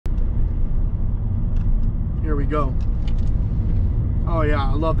Here we go. Oh yeah,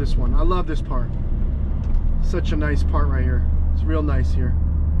 I love this one. I love this part. Such a nice part right here. It's real nice here.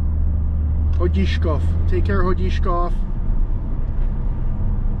 Hodíškov. Take care, Hodíškov.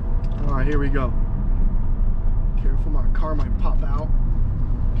 Alright, here we go. Careful, my car might pop out.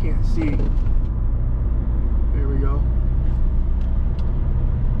 Can't see. There we go.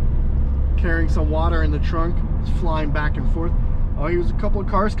 Carrying some water in the trunk. It's flying back and forth. Oh, here's a couple of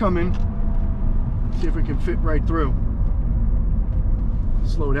cars coming. See if we can fit right through.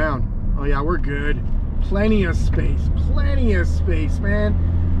 Slow down. Oh yeah, we're good. Plenty of space. Plenty of space, man.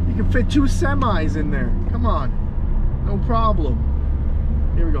 You can fit 2 semis in there. Come on. No problem.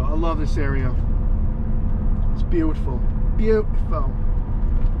 Here we go. I love this area. It's beautiful. Beautiful.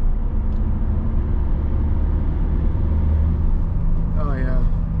 Oh yeah.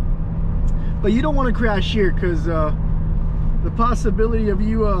 But you don't want to crash here because the possibility of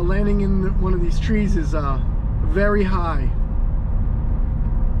you landing in one of these trees is very high.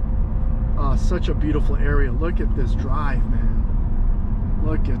 Such a beautiful area. Look at this drive, man.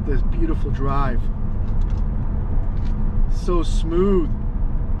 Look at this beautiful drive. So smooth.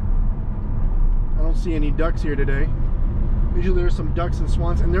 I don't see any ducks here today. Usually there's some ducks and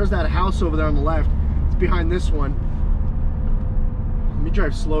swans, and there's that house over there on the left. It's behind this one. Let me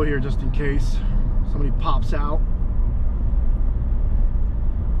drive slow here just in case somebody pops out.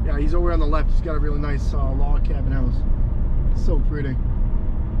 Yeah, he's over on the left. He's got a really nice log cabin house. It's so pretty.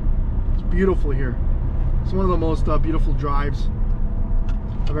 It's beautiful here. It's one of the most beautiful drives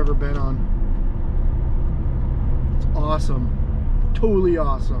I've ever been on. It's awesome. Totally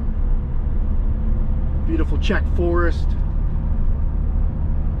awesome. Beautiful Czech forest.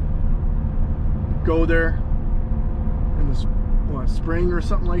 Go there in the spring or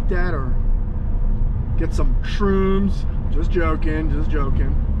something like that, or get some shrooms. Just joking, just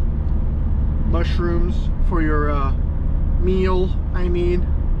joking. Mushrooms for your meal, I mean.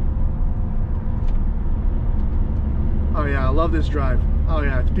 Oh yeah, I love this drive. Oh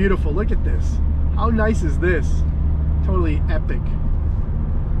yeah, it's beautiful. Look at this. How nice is this? Totally epic.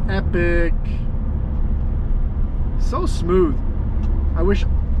 Epic. So smooth. I wish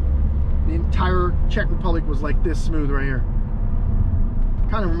the entire Czech Republic was like this smooth right here.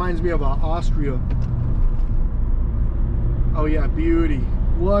 Kind of reminds me of Austria. Oh yeah, beauty.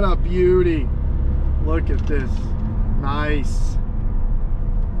 What a beauty. Look at this. Nice.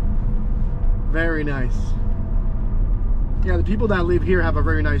 Very nice. Yeah, the people that live here have a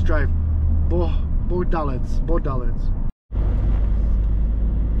very nice drive. Bodalec.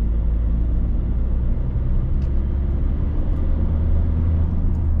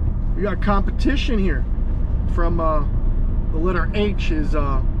 We got competition here. From the letter H is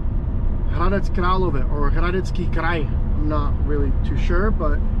Hradec Králové or Hradecký kraj. I'm not really too sure,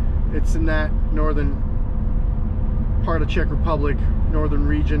 but it's in that northern part of Czech Republic, northern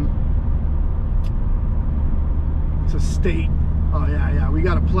region. It's a state. Oh yeah, we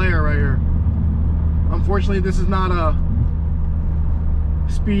got a player right here. Unfortunately, this is not a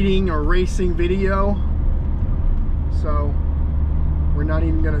speeding or racing video, so we're not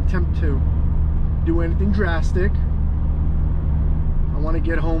even going to attempt to do anything drastic. I want to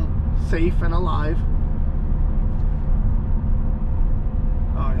get home safe and alive.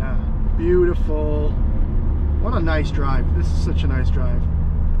 Oh yeah, beautiful. What a nice drive. This is such a nice drive.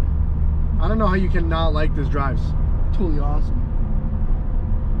 I don't know how you can not like this drive. It's totally awesome.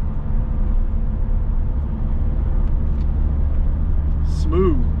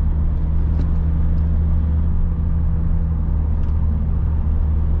 Smooth.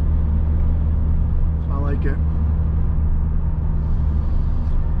 I like it.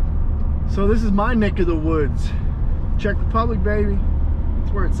 So this is my neck of the woods. Czech Republic, baby.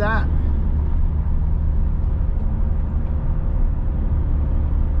 That's where it's at.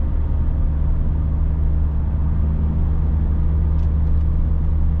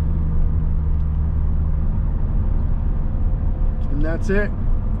 And that's it.